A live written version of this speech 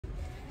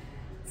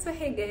So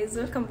hey guys,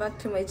 welcome back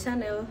to my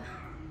channel.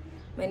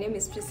 My name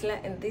is Cillah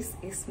and this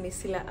is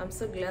Cillah. I'm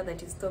so glad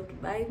that you stopped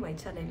by my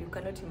channel. You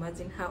cannot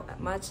imagine how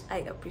much I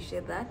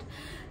appreciate that.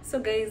 So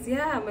guys,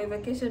 yeah, my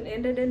vacation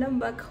ended and I'm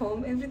back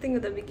home. Everything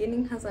at the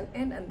beginning has an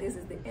end and this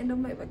is the end of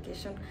my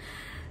vacation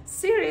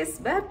series,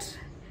 but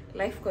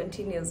life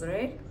continues,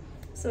 right?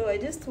 So I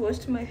just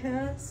washed my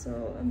hair,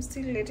 so I'm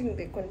still letting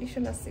the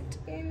conditioner sit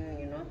in,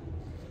 you know.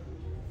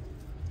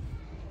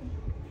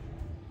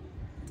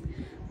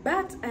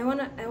 But I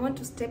want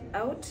to step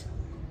out.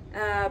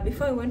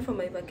 Before I went for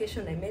my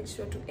vacation, I made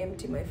sure to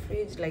empty my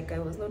fridge. Like, I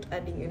was not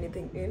adding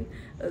anything in.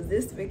 I was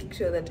just making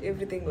sure that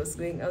everything was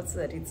going out so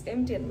that it's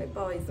empty and my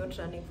power is not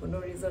running for no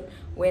reason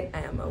when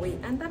I am away.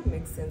 And that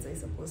makes sense, I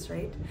suppose,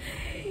 right?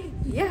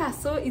 Yeah,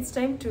 so it's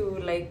time to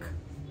like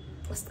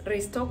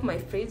restock my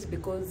fridge,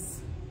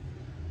 because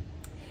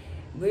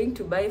going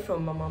to buy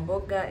from Mama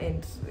Mboga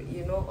and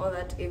you know all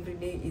that every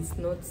day is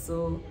not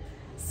so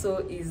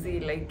easy.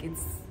 Like,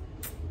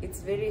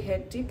 it's very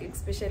hectic,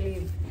 especially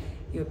if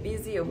you're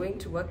busy, you're going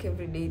to work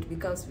every day. It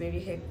becomes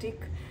very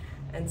hectic,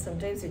 and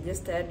sometimes you're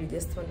just tired, you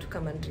just want to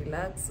come and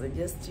relax, or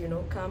just, you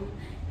know, come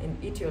and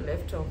eat your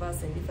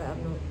leftovers. And if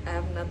I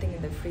have nothing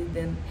in the fridge,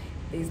 then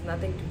there's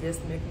nothing to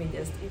just make me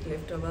just eat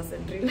leftovers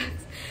and relax.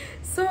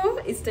 So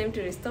it's time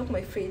to restock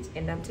my fridge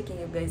and I'm taking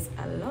you guys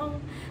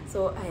along.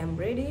 So I am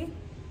ready,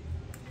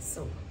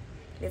 so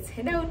let's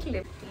head out.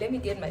 Let me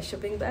get my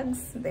shopping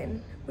bags,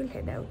 then we'll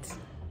head out.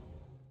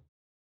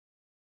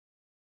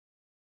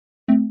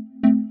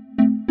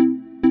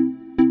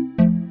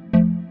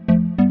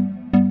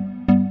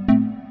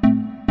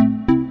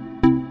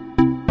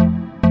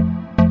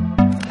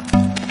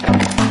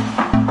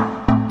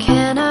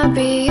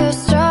 Be your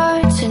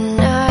star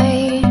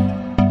tonight.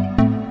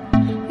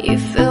 You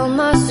fill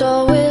my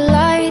soul with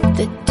light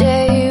the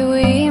day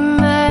we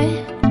met.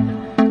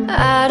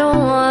 I don't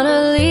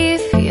wanna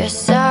leave your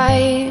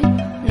side,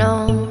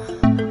 no.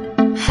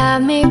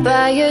 Have me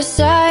by your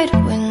side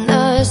when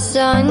the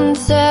sun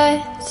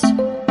sets.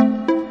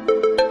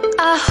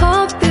 I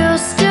hope you'll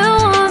still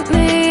want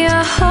me.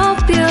 I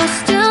hope you'll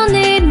still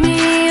need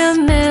me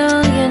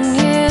 1,000,000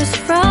 years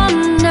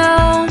from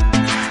now.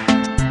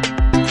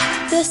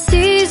 The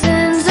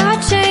seasons are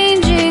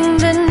changing,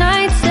 the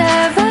nights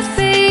ever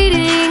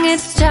fading.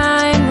 It's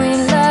time we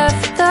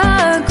left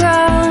the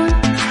ground.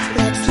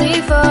 Let's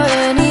leave for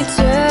an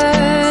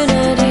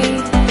eternity.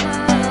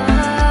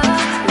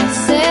 Let's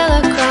sail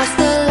across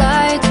the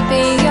lights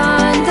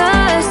beyond the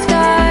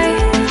sky.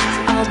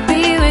 I'll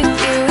be with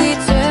you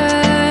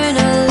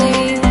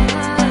eternally.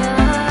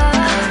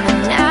 I'm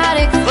an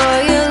addict for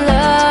your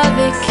love.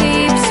 It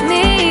keeps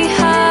me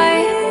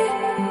high,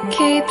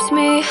 keeps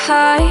me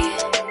high.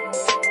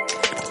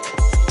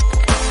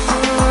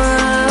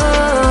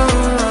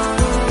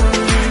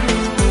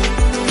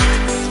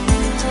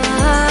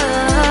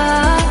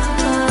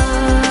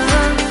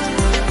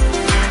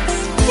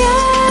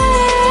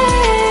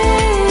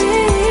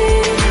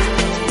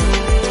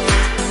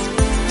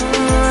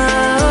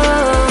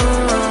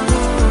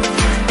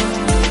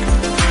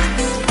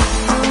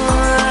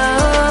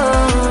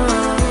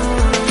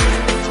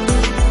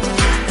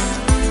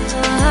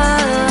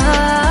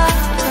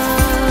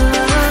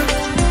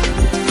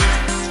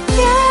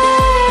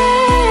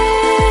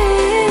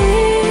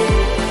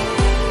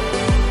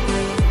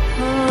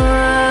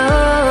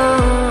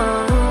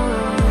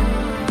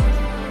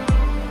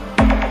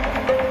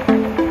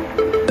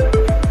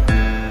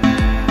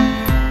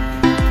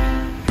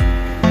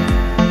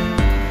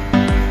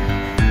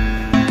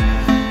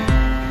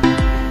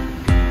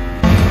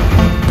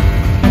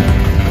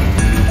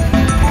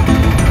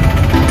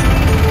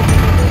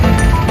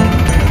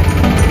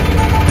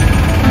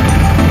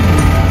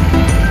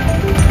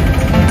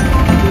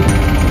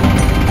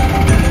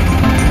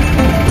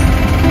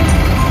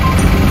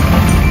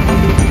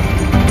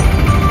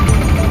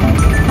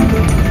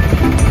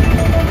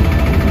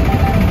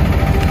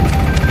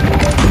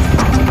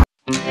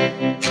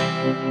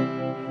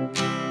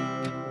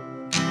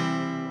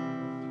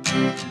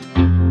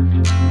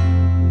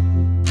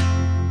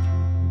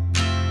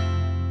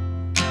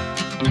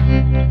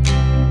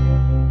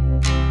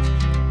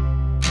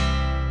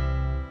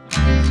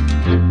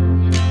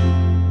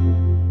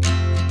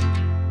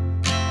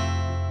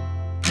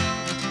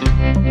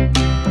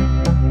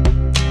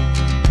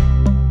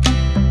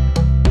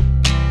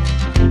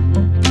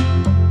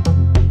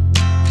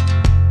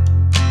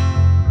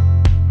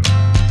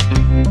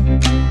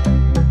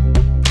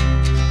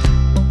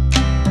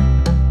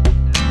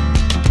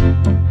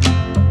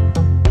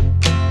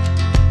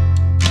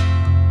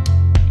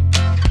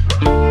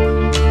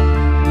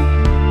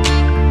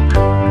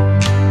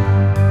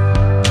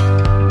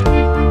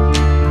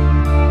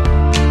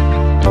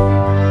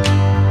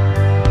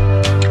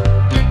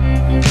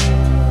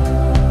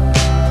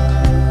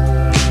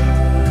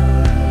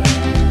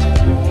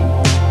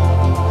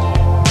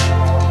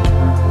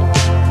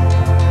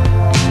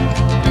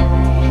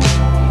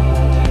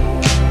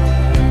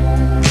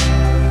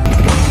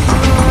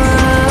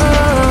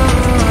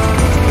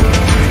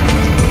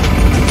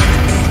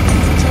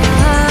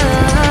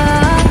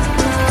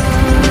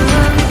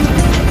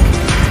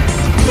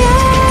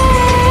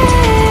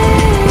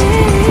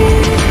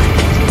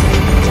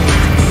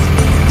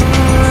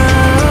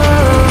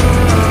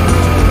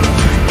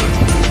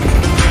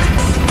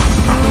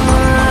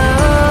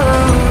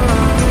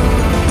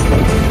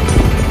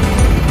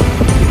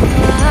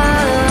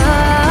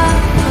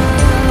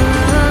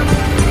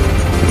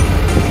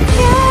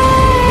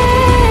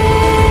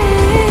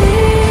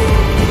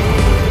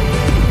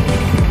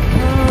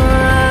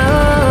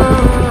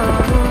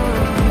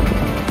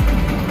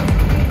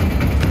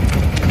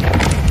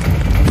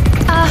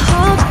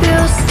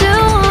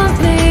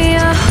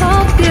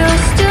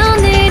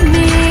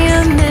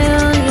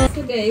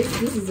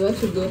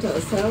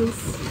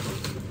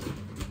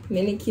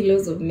 many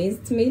kilos of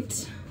minced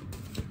meat.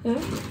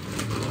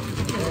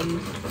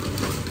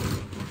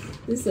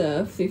 These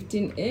are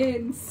 15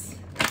 eggs,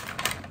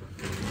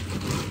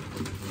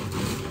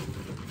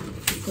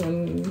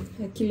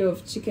 a kilo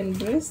of chicken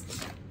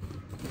breast,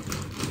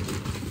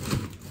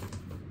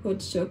 hot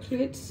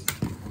chocolate,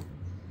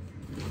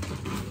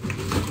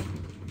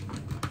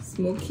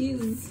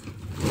 smokies,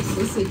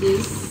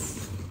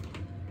 sausages,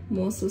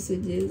 more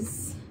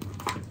sausages,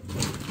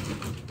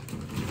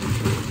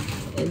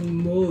 and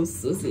more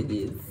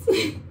sausages.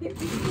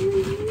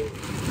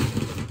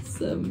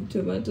 Some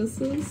tomato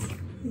sauce.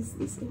 Is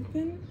this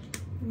open?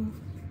 Oh.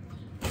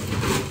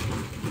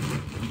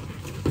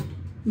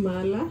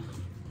 Mala.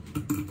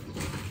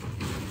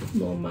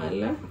 More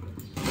mala.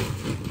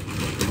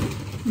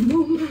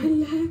 More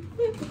mala.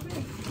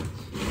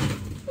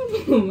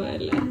 More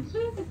mala.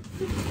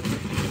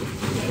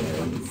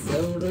 And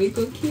some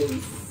Royco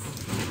cubes.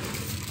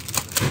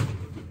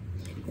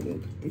 Let me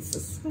put this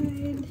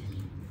aside.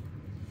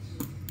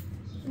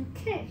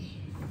 Okay.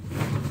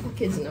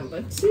 Package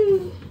number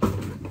 2.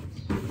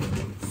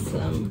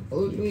 Some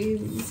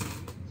always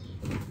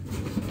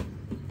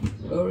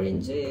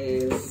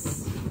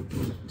oranges,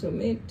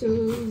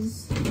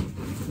 tomatoes,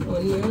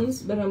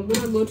 onions, but I'm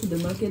gonna go to the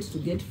market to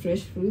get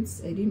fresh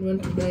fruits. I didn't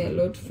want to buy a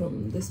lot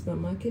from the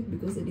supermarket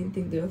because I didn't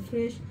think they were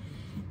fresh.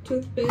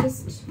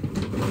 Toothpaste,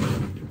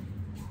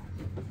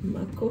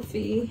 my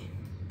coffee,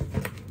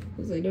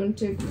 because I don't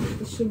take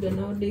the sugar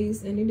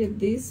nowadays. I needed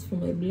this for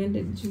my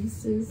blended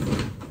juices.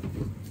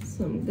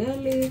 Some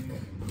garlic,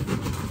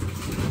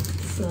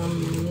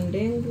 some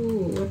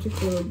ndengu, what you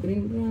call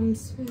green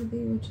grams. Where are they?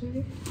 What are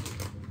they?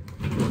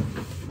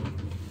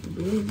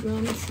 Green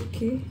grams,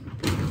 okay.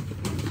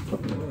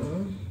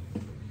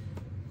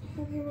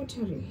 What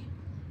are they?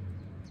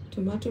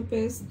 Tomato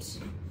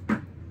paste,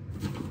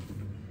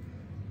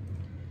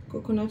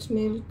 coconut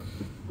milk,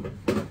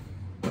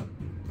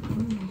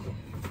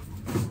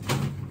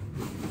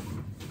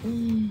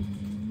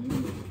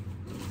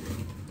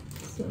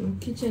 some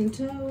kitchen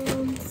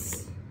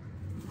towels,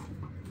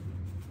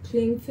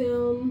 cling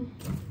film,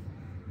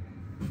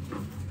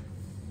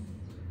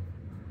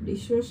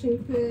 dishwashing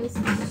paste,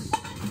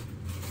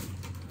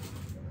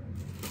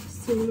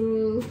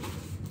 cereal,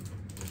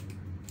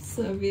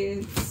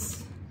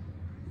 serviettes.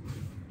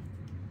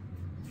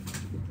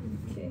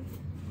 Okay,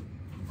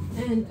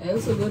 and I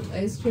also got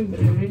ice cream, but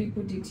I already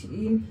put it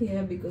in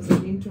here because I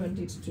didn't want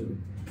it to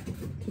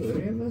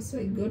wherever. So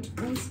I got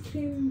ice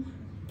cream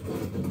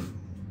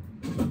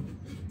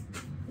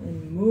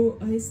and more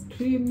ice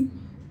cream.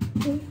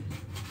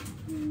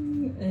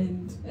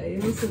 And I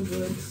also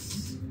got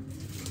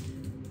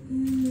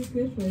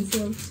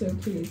myself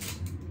chocolate.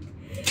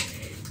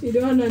 You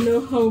don't want to know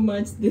how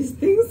much these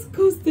things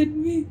costed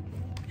me.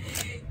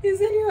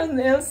 Is anyone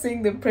else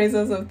seeing the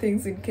prices of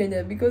things in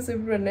Kenya? Because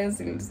everyone else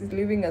is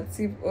living as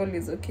if all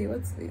is okay.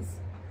 What's this?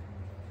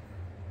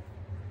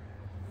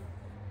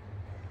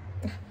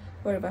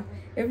 Whatever.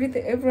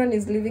 Everyone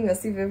is living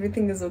as if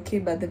everything is okay,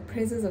 but the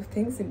prices of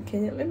things in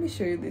Kenya. Let me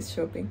show you this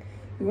shopping.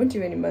 You won't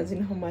even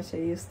imagine how much I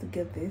used to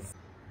get this.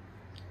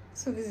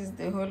 So this is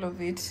the whole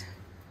of it.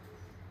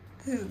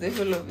 This is the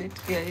whole of it,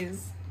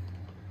 guys.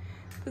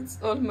 That's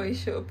all my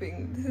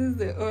shopping. This is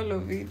the all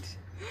of it.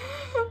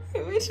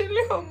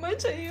 Eventually, how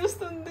much I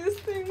used on these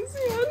things,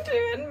 you won't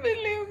even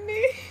believe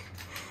me.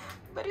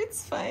 But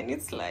it's fine.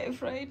 It's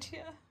life right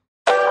here.